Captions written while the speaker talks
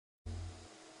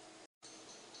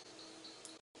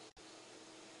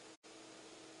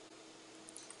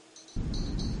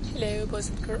Hello boys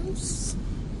and girls,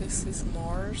 this is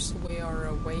Mars. We are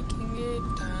awaking it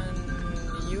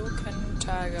and you can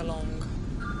tag along.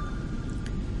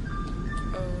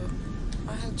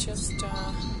 I have just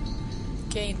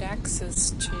gained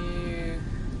access to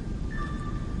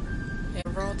a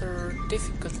rather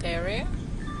difficult area,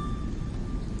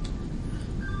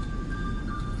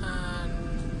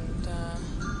 and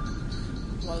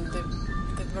well, the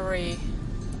very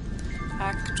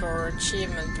act or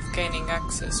achievement of gaining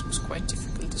access was quite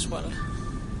difficult as well.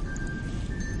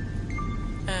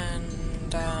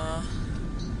 And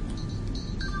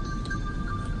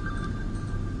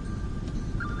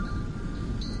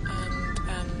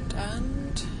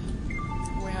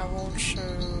we have also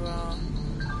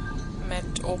met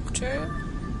Octo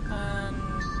and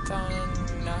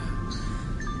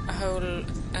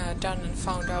done and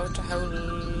found out a whole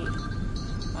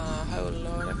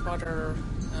lot of other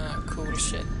cool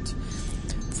shit.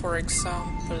 For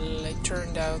example, it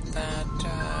turned out that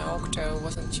Octo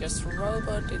wasn't just a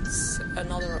robot, it's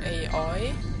another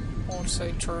AI. Also,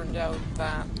 it turned out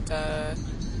that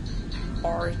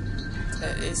Art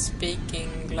is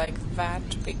speaking like that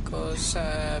because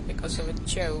of a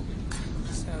joke,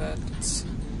 so that it's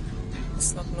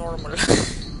not normal.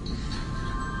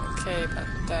 Okay,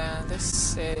 but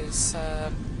this is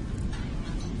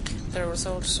there was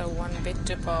also one bit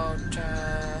about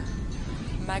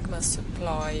magma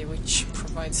supply, which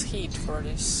provides heat for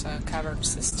this cavern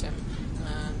system,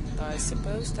 and I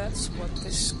suppose that's what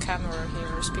this camera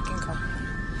here is picking up.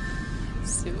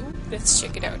 So let's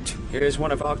check it out. Here's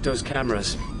one of Octo's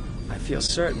cameras. I feel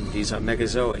certain these are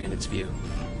Megazoa in its view.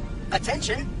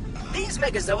 Attention! These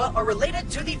Megazoa are related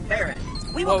to the Farron.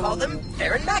 We will call them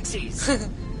Farron Maxis.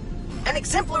 An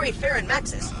exemplary Farron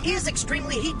Maxis is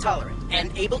extremely heat tolerant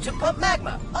and able to pump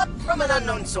magma up from an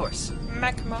unknown source.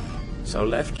 Magma. So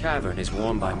Left Cavern is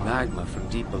warmed by magma from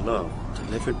deep below,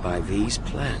 delivered by these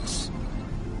plants.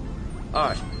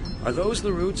 Art, are those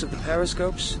the roots of the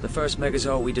periscopes, the first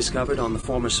Megazoa we discovered on the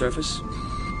former surface?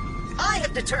 I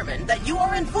have determined that you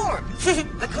are informed.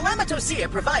 The Calamitosia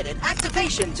provided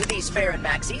activation to these Farron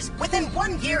Maxis within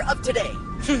 1 year of today.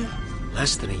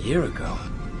 Less than a year ago.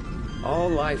 All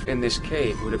life in this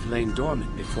cave would have lain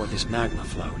dormant before this magma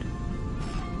flowed.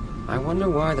 I wonder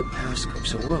why the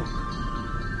periscopes awoke.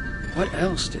 What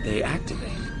else did they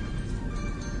activate?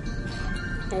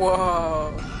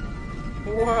 Whoa.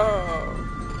 Whoa.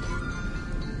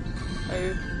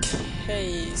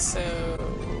 Okay, so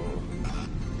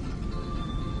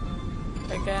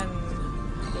again,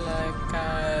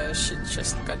 like she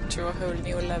just got to a whole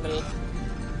new level.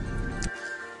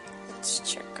 Let's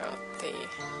check out the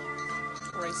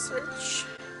research.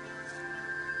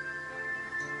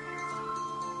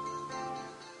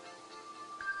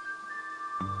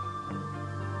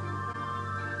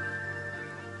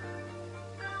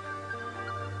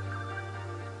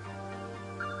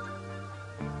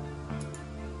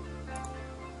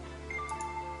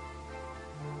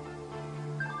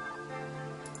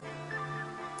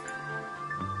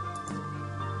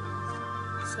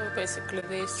 So basically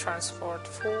these transport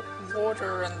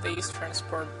water and these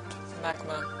transport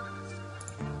magma.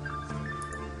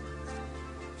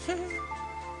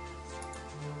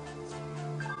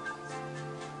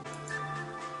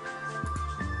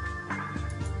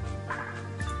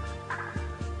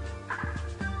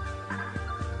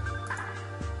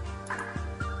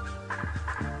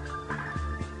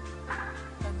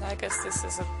 And I guess this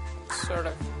is a sort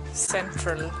of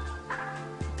central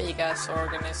big-ass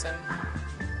organism.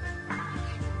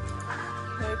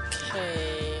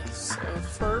 Okay, so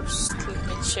first let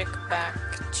me check back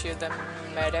to the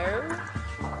meadow.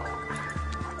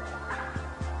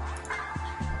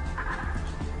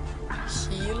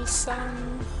 Heal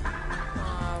some,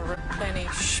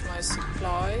 replenish my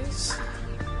supplies.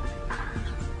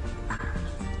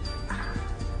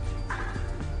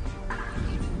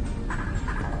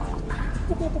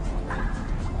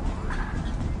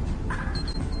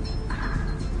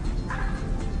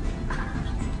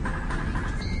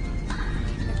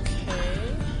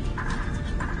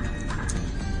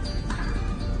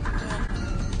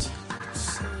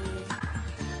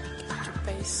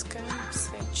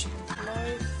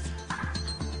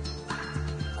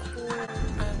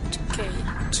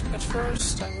 But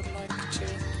first I would like to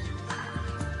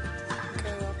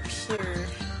go up here.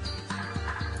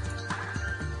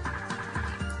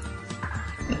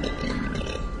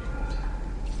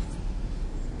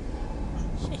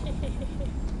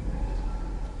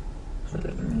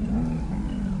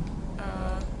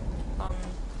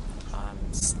 I'm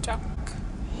stuck.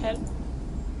 Help.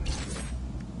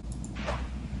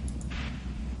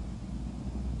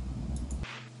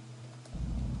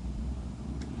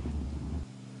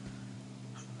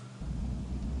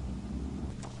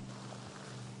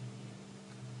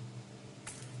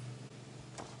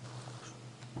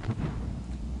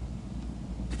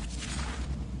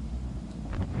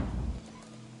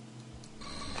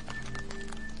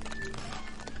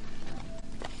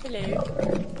 Hello.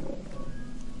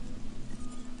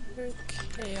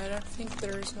 Okay, I don't think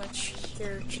there is much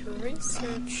here to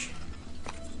research.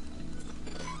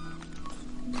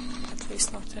 At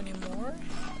least not anymore.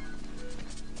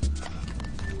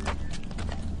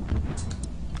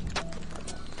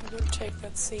 I will take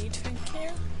that seed, thank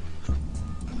you.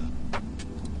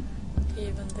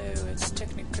 Even though it's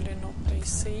technically not a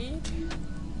seed.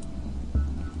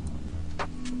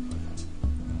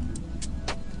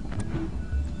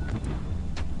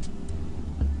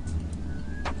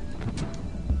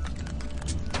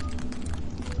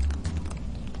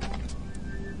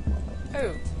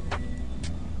 Oh.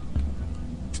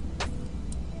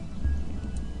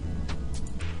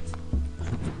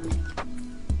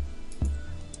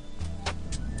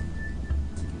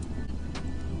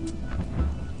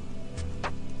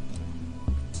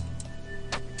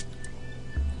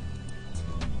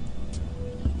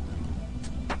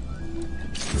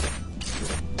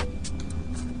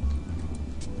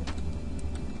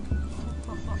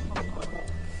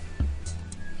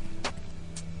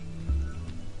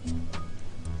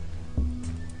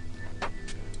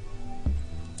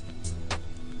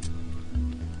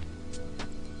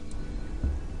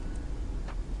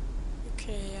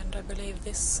 I believe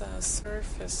this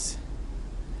surface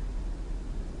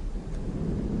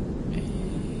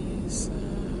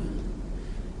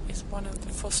is one of the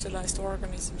fossilized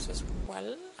organisms as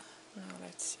well. No,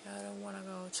 let's see, I don't want to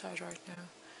go outside right now,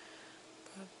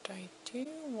 but I do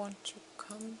want to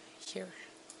come here.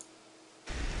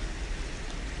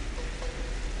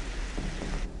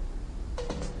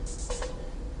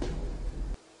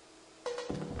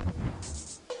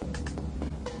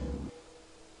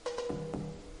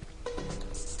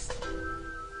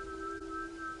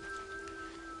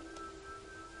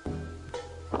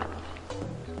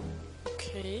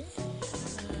 Okay,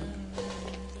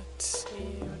 let's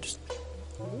see,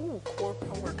 core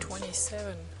power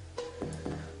 27,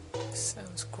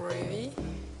 sounds gravy.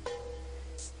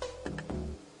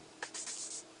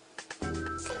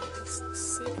 Okay, it's the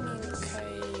signal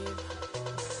cave,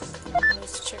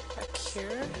 let's check back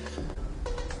here.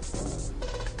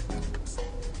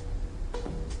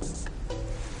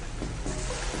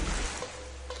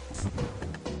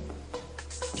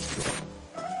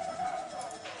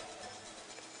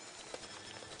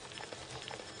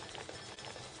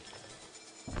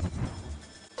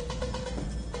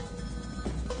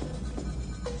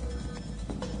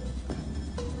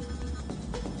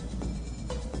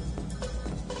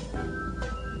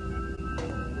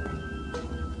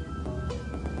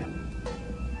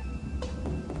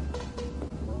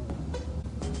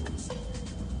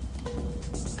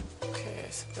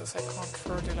 Because I can't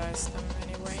fertilize them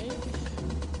anyway.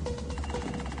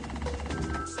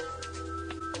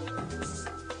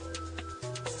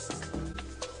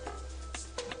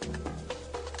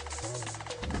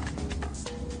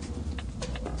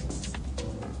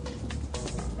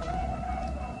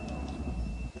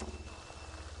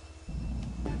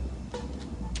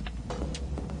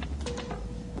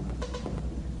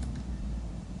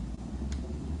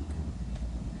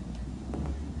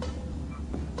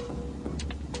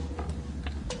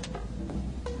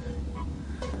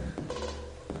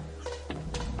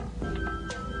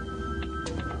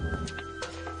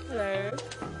 Hello.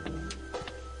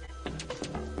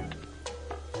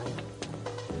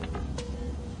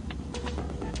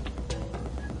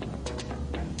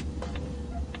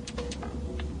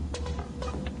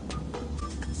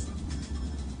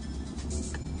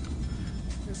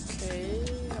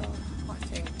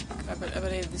 Okay, I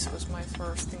believe this was my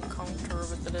first encounter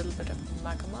with a little bit of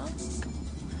magma.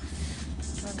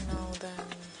 And now then...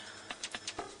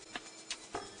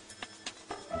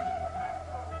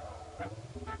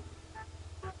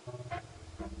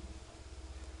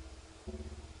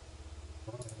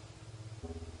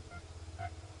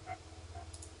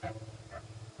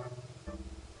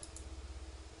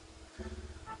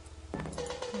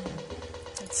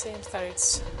 It seems that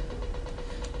it's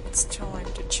time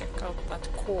to check out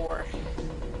that core.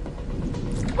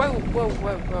 Whoa, whoa,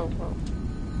 whoa, whoa, whoa.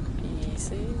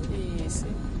 Easy, easy.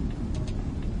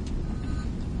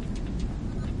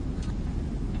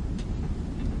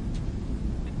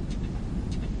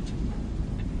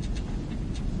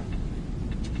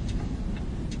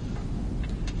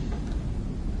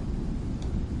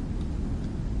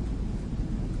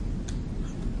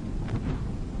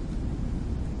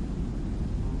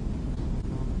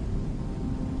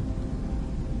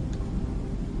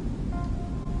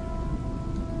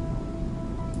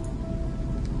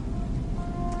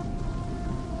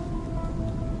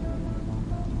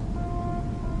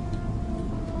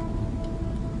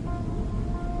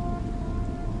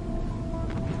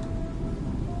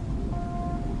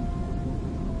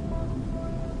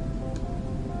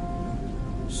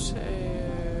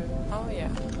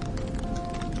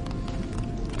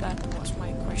 was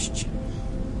my question.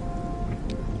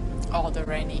 Are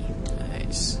there any?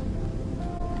 Nice.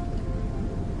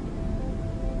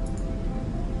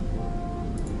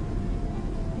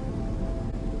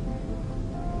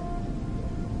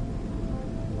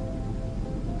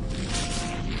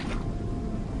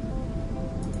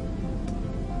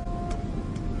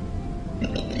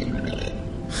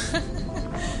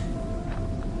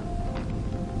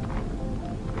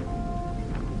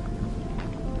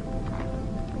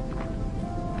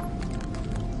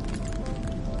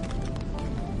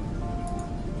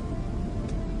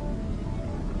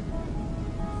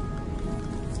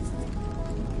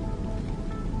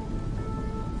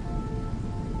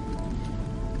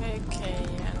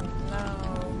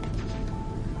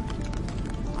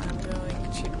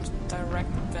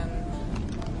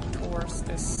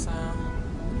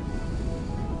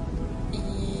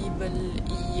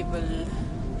 Evil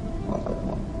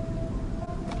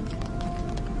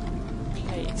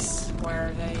place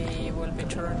where they will be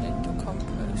turned into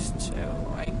compost,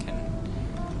 so I can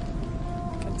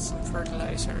get some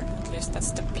fertilizer. At least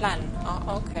that's the plan.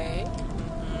 Oh, okay.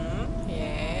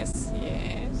 Yes,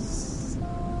 yes.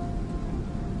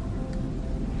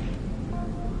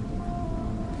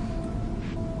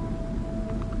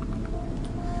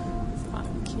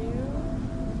 Thank you.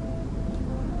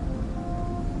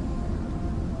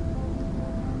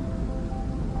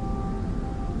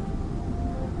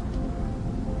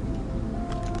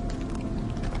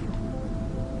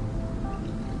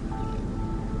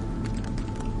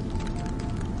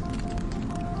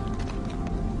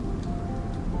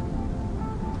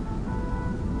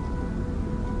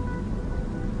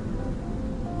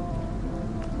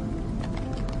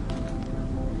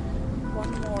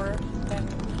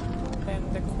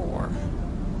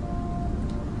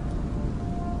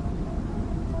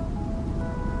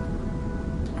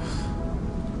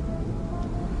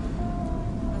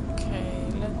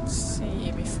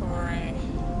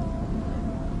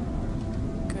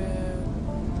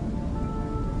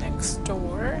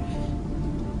 Store.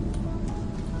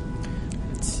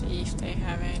 Let's see if they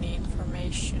have any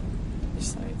information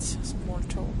besides small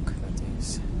talk. That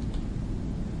is.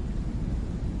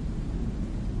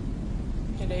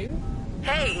 Hello?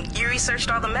 Hey, you researched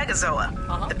all the megazoa.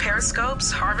 The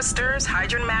periscopes, harvesters,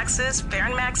 hydromaxes,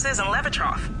 pharonmaxes, and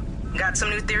levitroph. Got some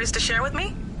new theories to share with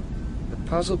me? The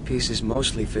puzzle pieces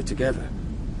mostly fit together.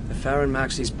 The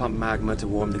pharonmaxes pump magma to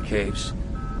warm the caves.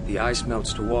 The ice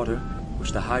melts to water,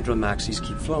 which the hydromaxes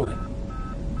keep flowing.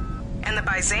 And the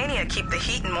Byzania keep the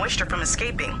heat and moisture from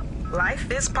escaping. Life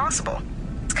is possible.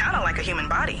 It's kind of like a human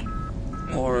body.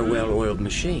 Or a well-oiled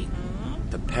machine.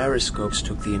 The periscopes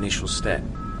took the initial step.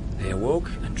 They awoke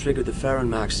and triggered the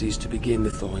pharonmaxes to begin the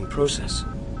thawing process.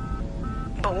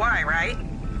 But why, right?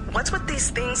 What's with these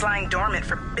things lying dormant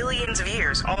for billions of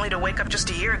years, only to wake up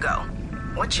just a year ago?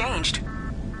 What changed?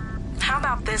 How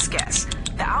about this guess?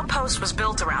 The outpost was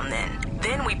built around then.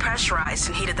 Then we pressurized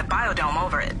and heated the biodome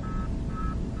over it.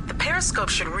 The periscope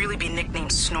should really be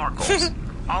nicknamed snorkels.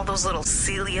 All those little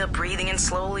cilia breathing in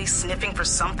slowly, sniffing for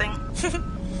something.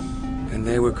 And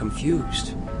they were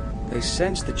confused. They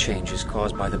sensed the changes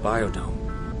caused by the biodome.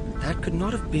 That could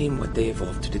not have been what they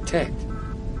evolved to detect.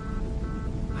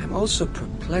 I'm also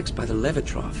perplexed by the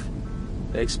levitroph.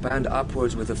 They expand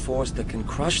upwards with a force that can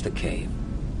crush the cave.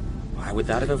 Why would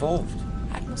that have evolved?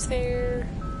 Atmosphere.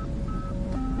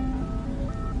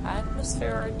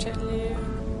 Atmosphere, I tell you.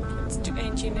 It's to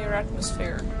engineer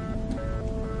atmosphere.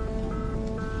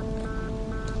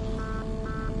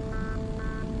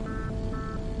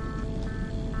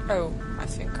 Oh, I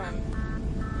think I'm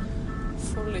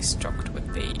fully stocked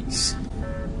with these.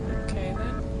 Okay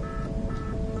then.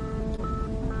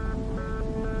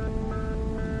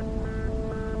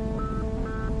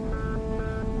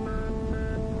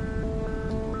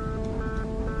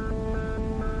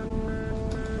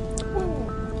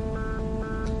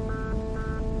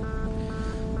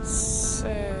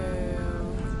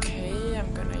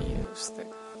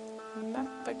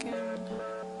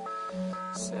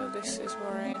 So this is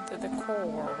where I enter the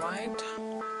core, right?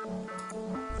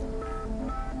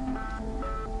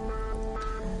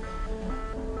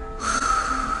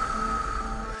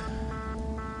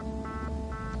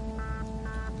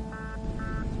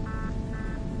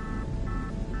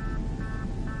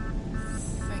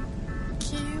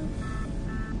 Thank you.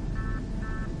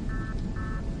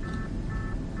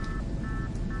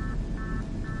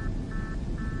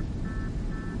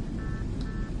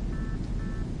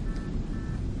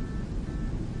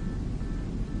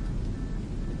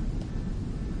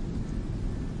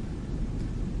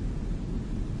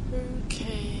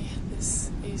 Okay,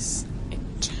 this is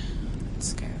it.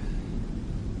 Let's go.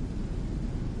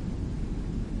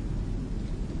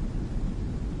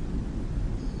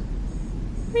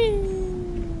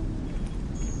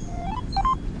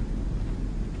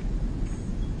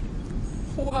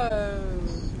 Whoa!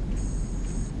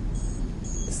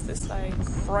 Is this like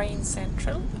Brain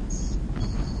Central?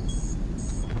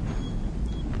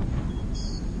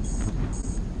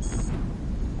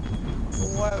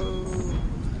 Whoa!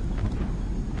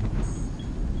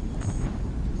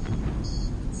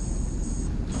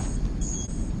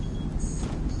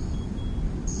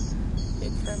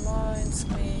 It reminds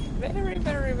me very,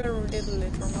 very, very little.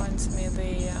 It reminds me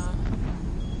the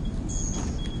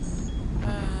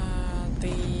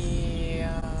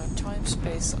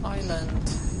Time-Space Island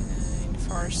in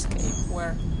Farscape,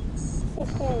 where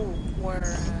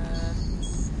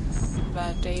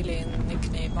that alien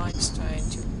nickname Einstein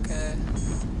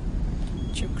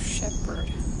took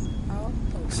Shepard. Oh,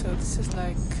 so this is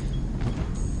like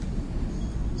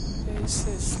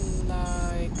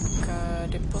a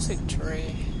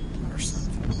depository or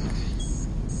something.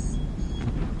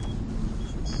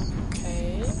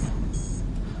 Okay.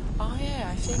 Oh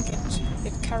yeah, I think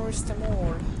it carries them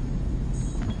all.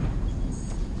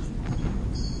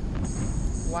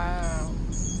 Wow.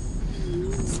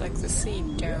 It's like the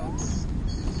seed dome.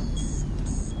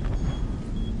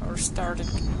 Or starter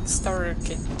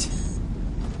kit.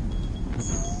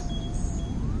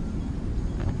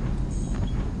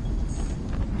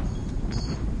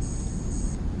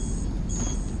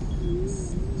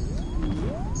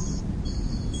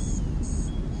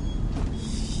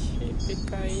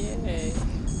 Yippee-ki-yay.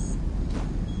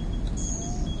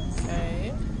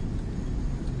 Okay.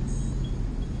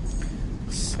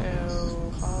 So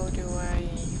how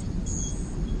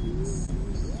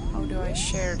do I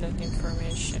share that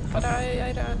information? But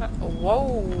I don't.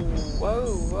 Whoa!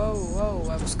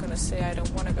 I was gonna say I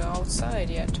don't want to go outside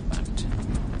yet, but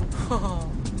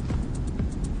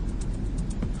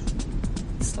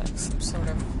it's like some sort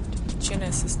of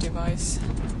Genesis device.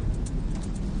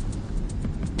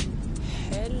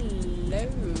 Hello.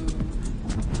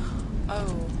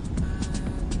 Oh,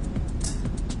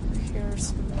 and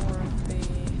here's more of the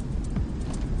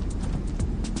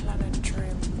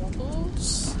planetary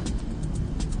models.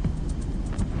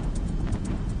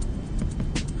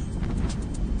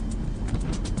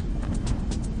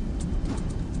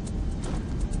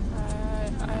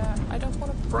 I don't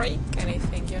want to break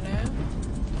anything, you know.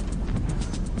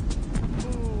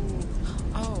 Ooh.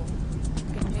 Oh,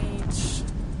 it needs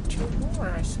 2 more,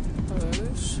 I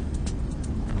suppose.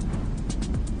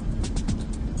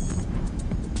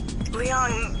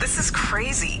 Leon, this is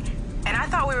crazy. And I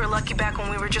thought we were lucky back when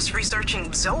we were just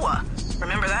researching Zoa.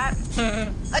 Remember that?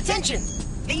 Attention!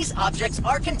 These objects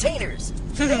are containers.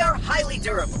 They are highly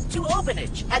durable to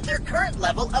openage at their current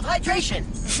level of hydration.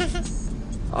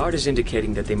 Art is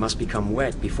indicating that they must become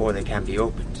wet before they can be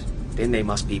opened. Then they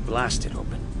must be blasted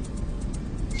open.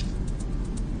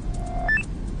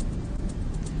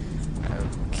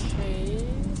 Okay,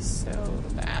 so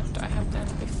that I have done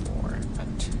before,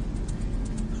 but...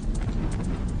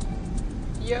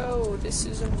 Yo, this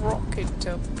is a rocket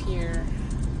up here.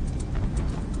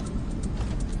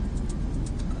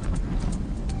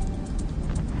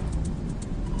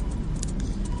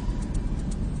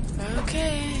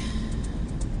 Okay.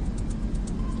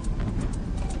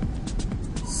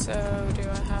 So, do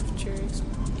I have to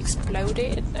explode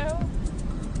it now?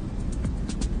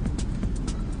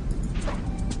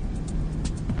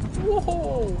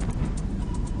 Whoa!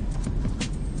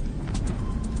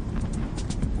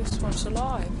 This one's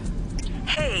alive.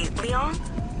 Hey, Leon,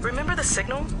 remember the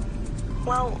signal?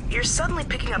 Well, you're suddenly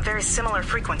picking up very similar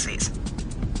frequencies.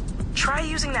 Try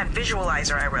using that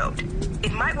visualizer I wrote.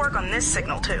 It might work on this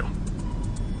signal too.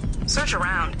 Search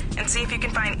around and see if you can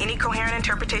find any coherent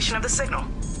interpretation of the signal.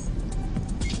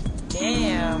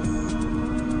 Damn.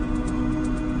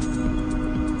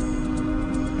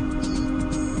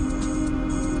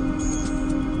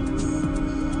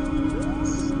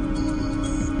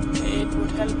 It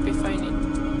would help if I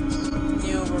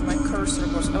knew where my cursor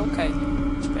was. Okay,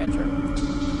 better.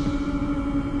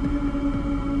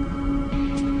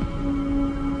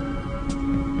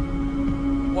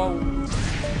 Whoa.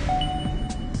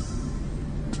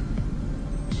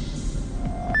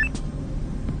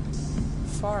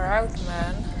 Far out,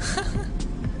 man.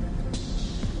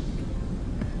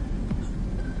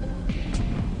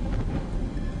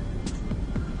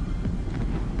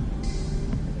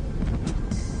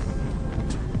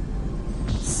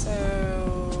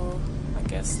 So, I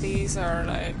guess these are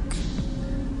like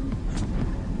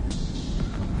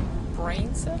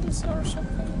brain cells or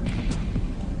something?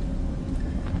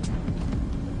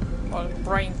 Well,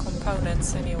 brain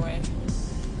components anyway.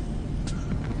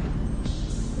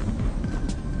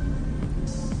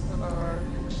 Or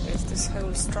is this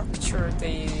whole structure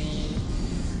the,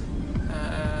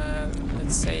 let's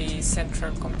it's a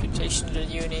central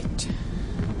computational unit.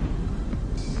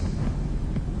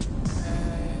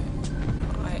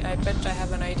 I bet I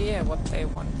have an idea what they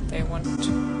want. They want...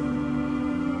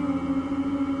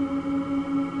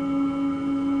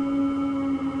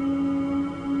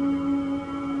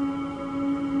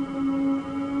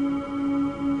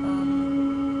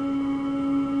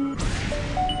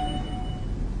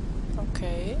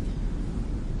 okay.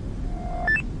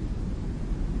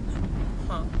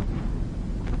 Huh.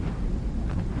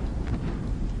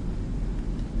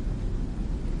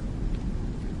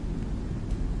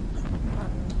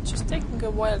 Just taking a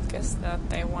wild guess that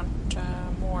they want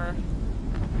more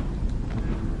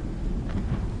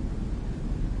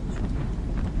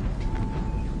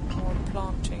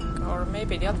planting, or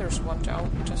maybe the others want out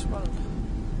as well.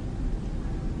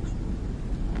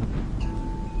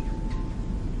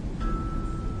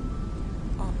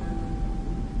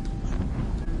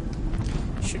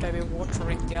 Should I be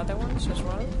watering the other ones as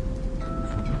well?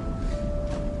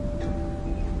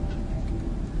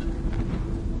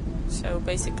 So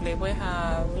basically we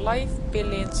have life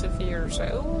billions of years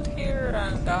old here,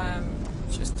 and I'm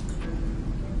just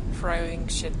throwing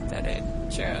shit at it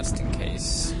just in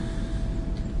case.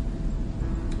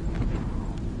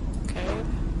 Okay.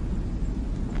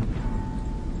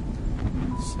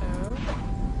 So.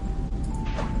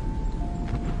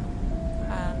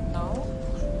 And now.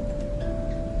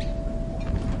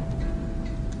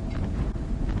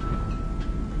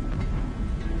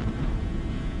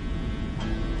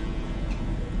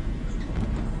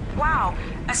 Wow,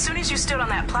 as soon as you stood on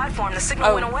that platform, the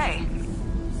signal went away.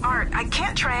 Art, I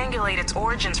can't triangulate its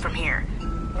origins from here.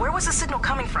 Where was the signal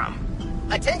coming from?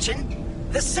 Attention!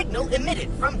 The signal emitted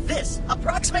from this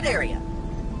approximate area.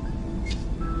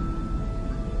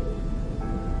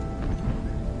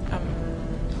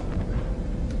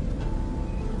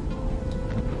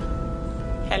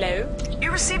 Hello?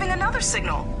 You're receiving another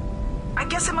signal. I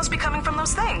guess it must be coming from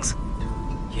those things.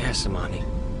 Yes, Amani.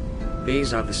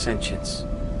 These are the sentients.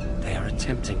 They are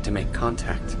attempting to make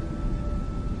contact.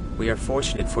 We are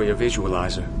fortunate for your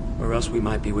visualizer, or else we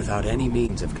might be without any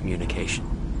means of communication.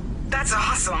 That's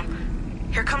awesome.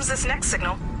 Here comes this next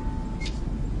signal.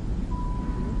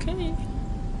 Okay.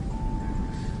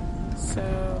 So,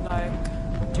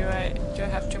 like, do I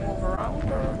have to move around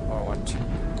or what?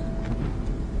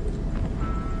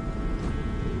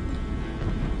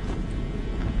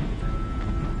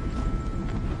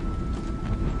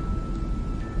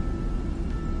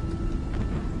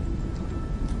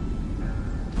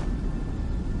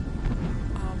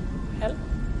 Hell?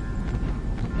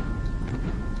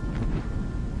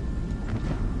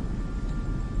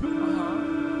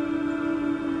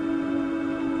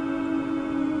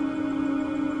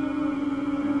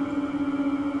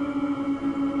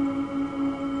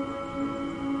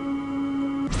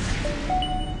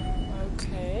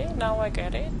 Okay, now I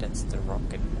get it. That's the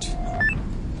rocket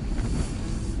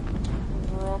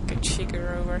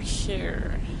figure over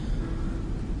here.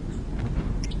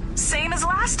 Same as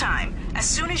last time. As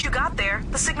soon as you got there,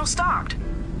 the signal stopped.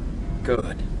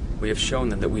 Good. We have shown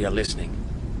them that we are listening.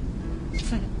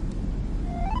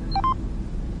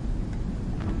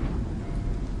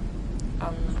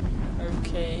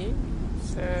 Okay.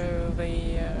 So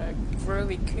the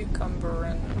groovy cucumber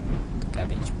and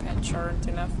cabbage patch aren't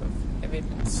enough of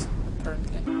evidence,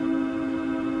 apparently.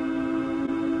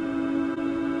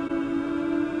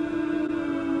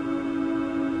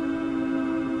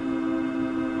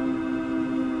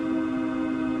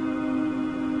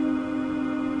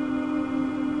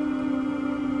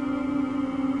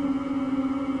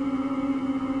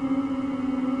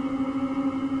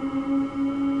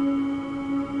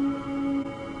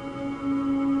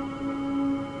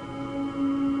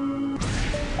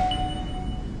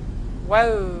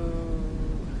 Whoa!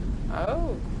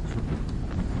 Oh.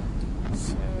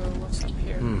 So, what's up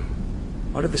here?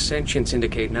 What do the sentients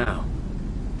indicate now?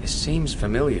 This seems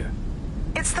familiar.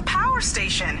 It's the power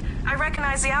station. I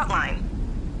recognize the outline.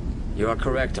 You are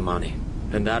correct, Amani.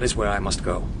 Then that is where I must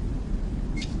go.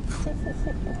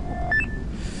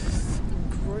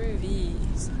 Groovy.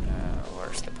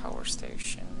 Where's the power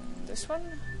station? This one?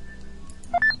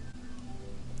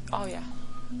 Oh, yeah.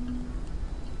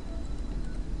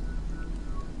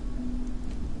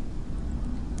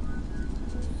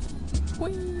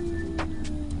 Whee!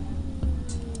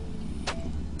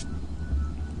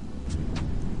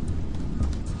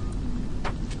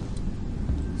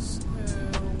 So,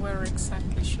 where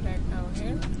exactly should I go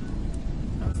here?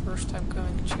 First I'm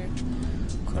going to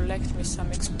collect me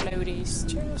some explodies,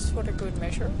 just for the good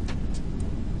measure.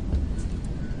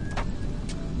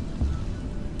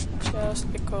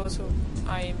 Just because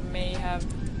I may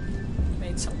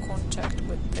made some contact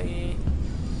with the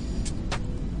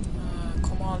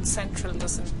command central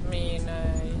doesn't mean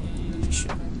you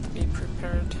shouldn't be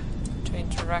prepared to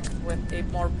interact with the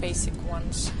more basic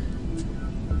ones.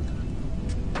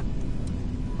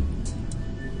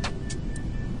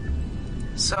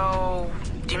 So,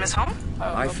 do you miss home?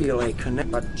 Oh, I feel a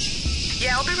connect. But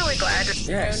Yeah, I'll be really glad.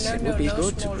 yes, No, it no, would be no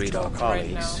good to small greet our talk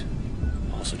right colleagues.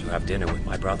 Also to have dinner with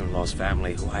my brother-in-law's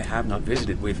family, who I have not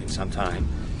visited with in some time.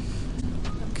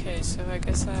 Okay, so I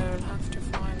guess I will have to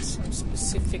find some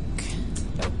specific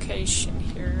location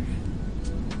here.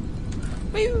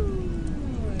 Woo!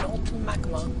 Not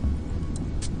magma.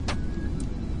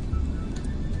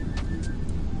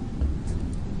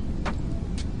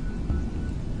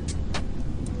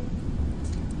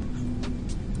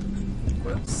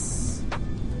 Whoops.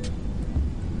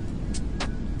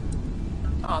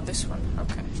 Ah, this one.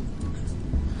 Okay.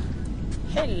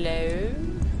 Hello.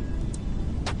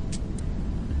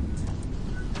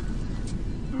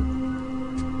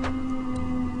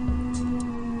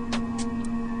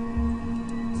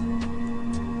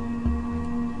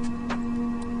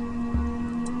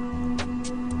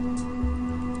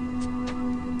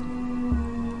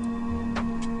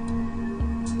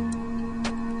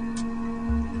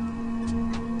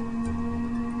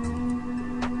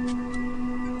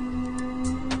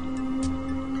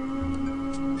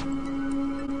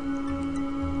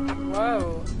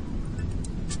 Whoa.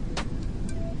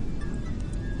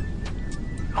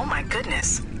 Oh my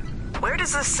goodness. Where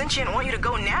does this sentient want you to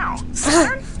go now?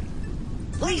 Saturn?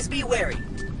 Please be wary.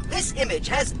 This image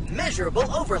has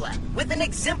measurable overlap with an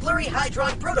exemplary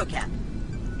Hydron protocap.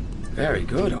 Very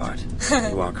good, Art.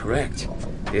 You are correct.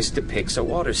 This depicts a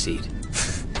water seed.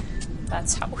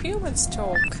 That's how humans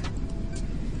talk.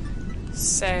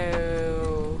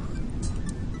 So...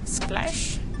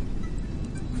 Splash?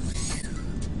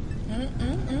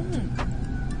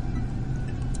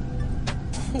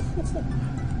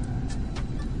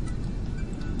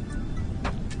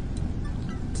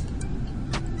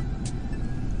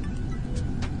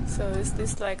 So is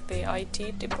this like the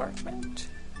IT department?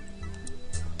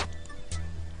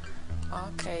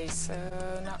 Okay, so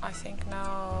now I think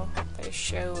now they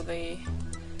show the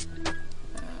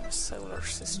solar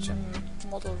system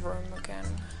model room again.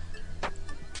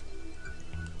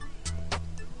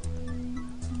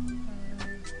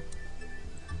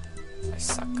 I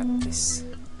suck at this.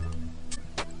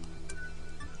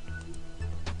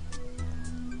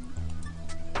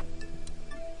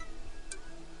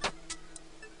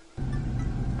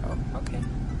 Oh, okay.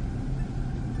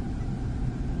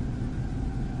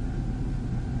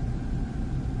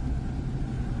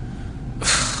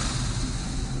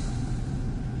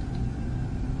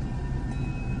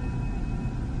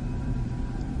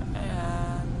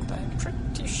 And I'm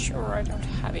pretty sure I don't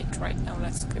have it right now.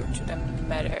 Let's go to the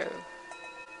meadow.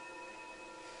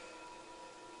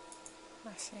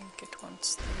 I think it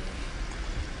wants the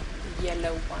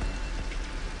yellow one.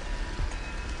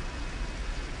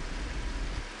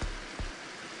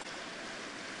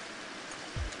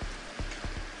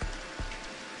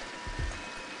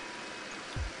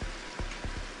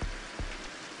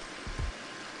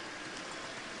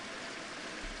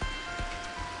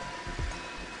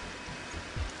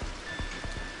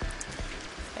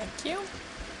 Thank you.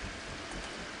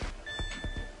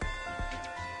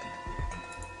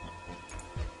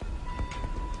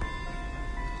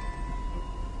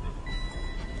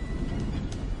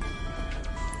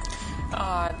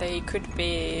 They could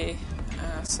be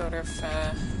sort of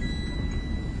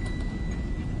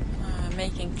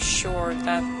making sure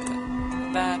that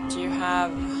you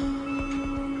have.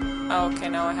 Oh, okay,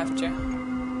 now I have to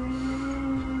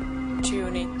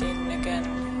tune it in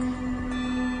again.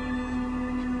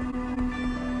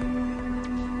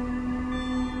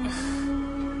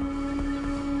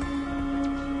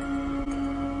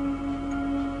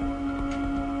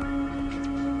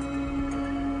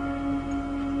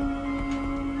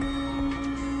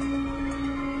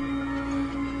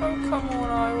 Oh, come on,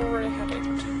 I already had it.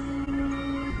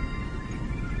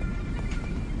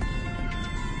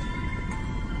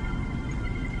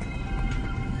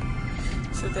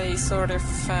 So they sort of,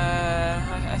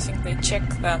 I think they check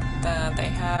that they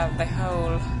have the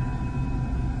whole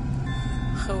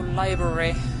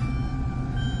library,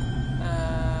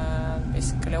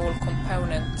 basically all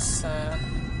components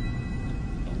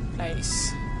in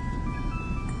place.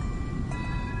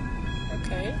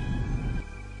 Okay.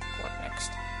 What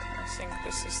next? I think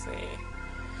this is the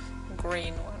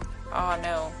green one. Ah,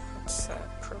 no, it's a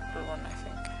purple one, I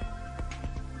think.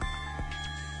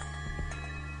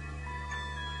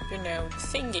 You know, the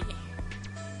thingy.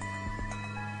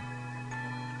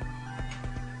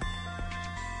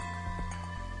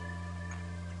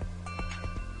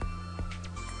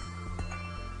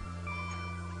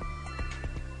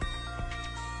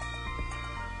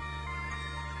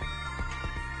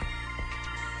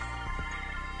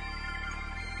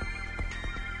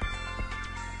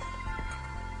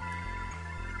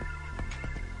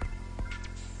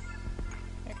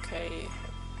 Okay,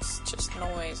 it's just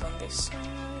noise on this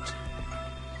side.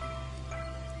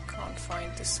 Can't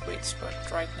find the sweet spot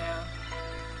right now.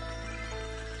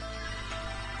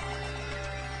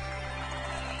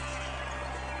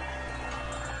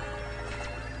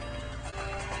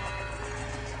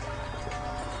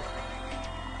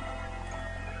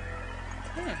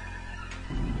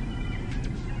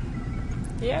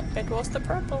 Yep, it was the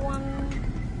purple one.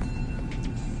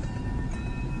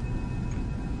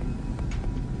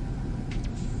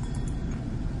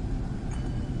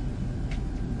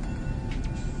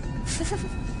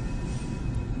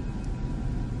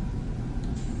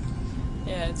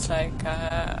 Yeah, it's like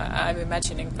I'm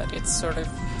imagining that it's sort of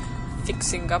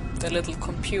fixing up the little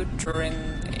computer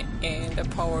in the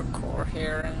power core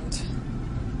here,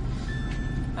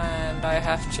 and I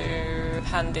have to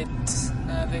hand it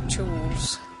the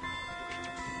tools.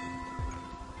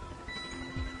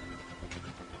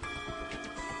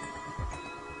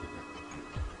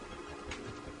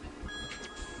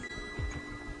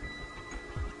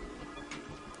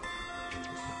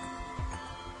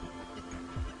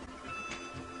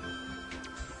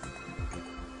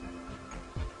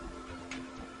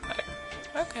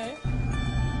 Okay.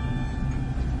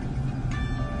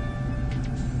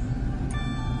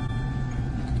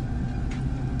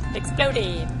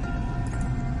 Exploded.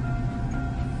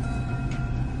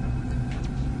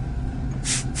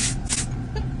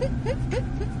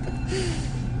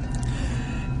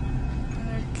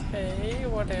 Okay,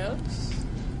 what else?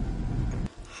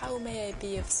 How may I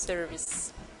be of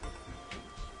service?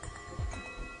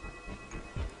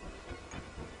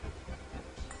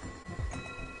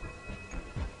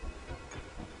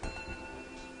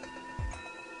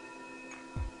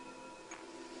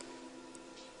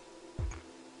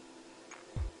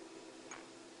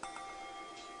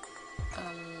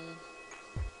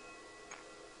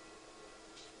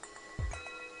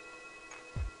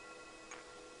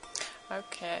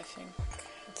 Okay, I think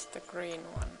it's the green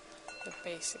one, the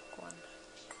basic one.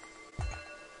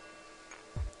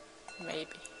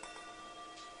 Maybe.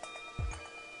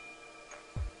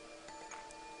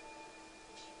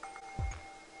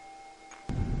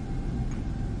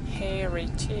 Hairy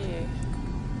too.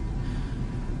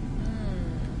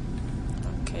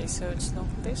 Okay, so it's not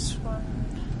this one.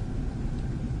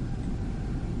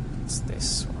 It's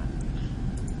this one.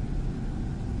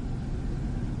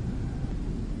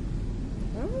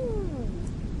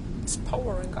 It's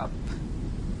powering up.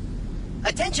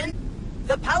 Attention!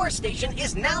 The power station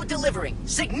is now delivering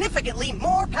significantly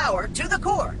more power to the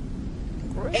core.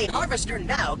 Great. A harvester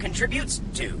now contributes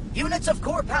 2 units of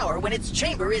core power when its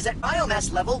chamber is at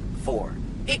biomass level 4.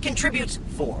 It contributes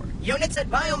 4 units at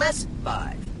biomass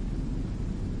 5.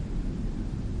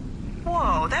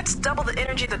 Whoa, that's double the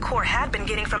energy the core had been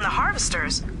getting from the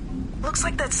harvesters. Looks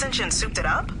like that sentient souped it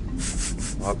up.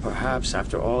 Or perhaps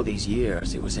after all these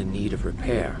years, it was in need of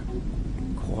repair.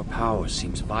 Core power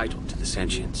seems vital to the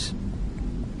sentients.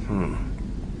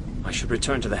 I should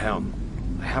return to the helm.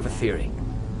 I have a theory.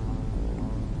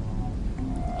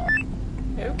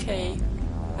 Okay,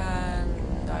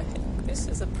 and I think this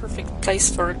is a perfect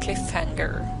place for a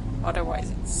cliffhanger.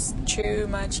 Otherwise it's too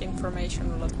much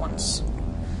information all at once.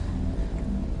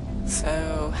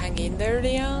 So hang in there,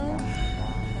 Liang,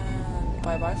 and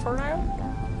bye bye for now,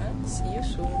 and see you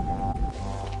soon.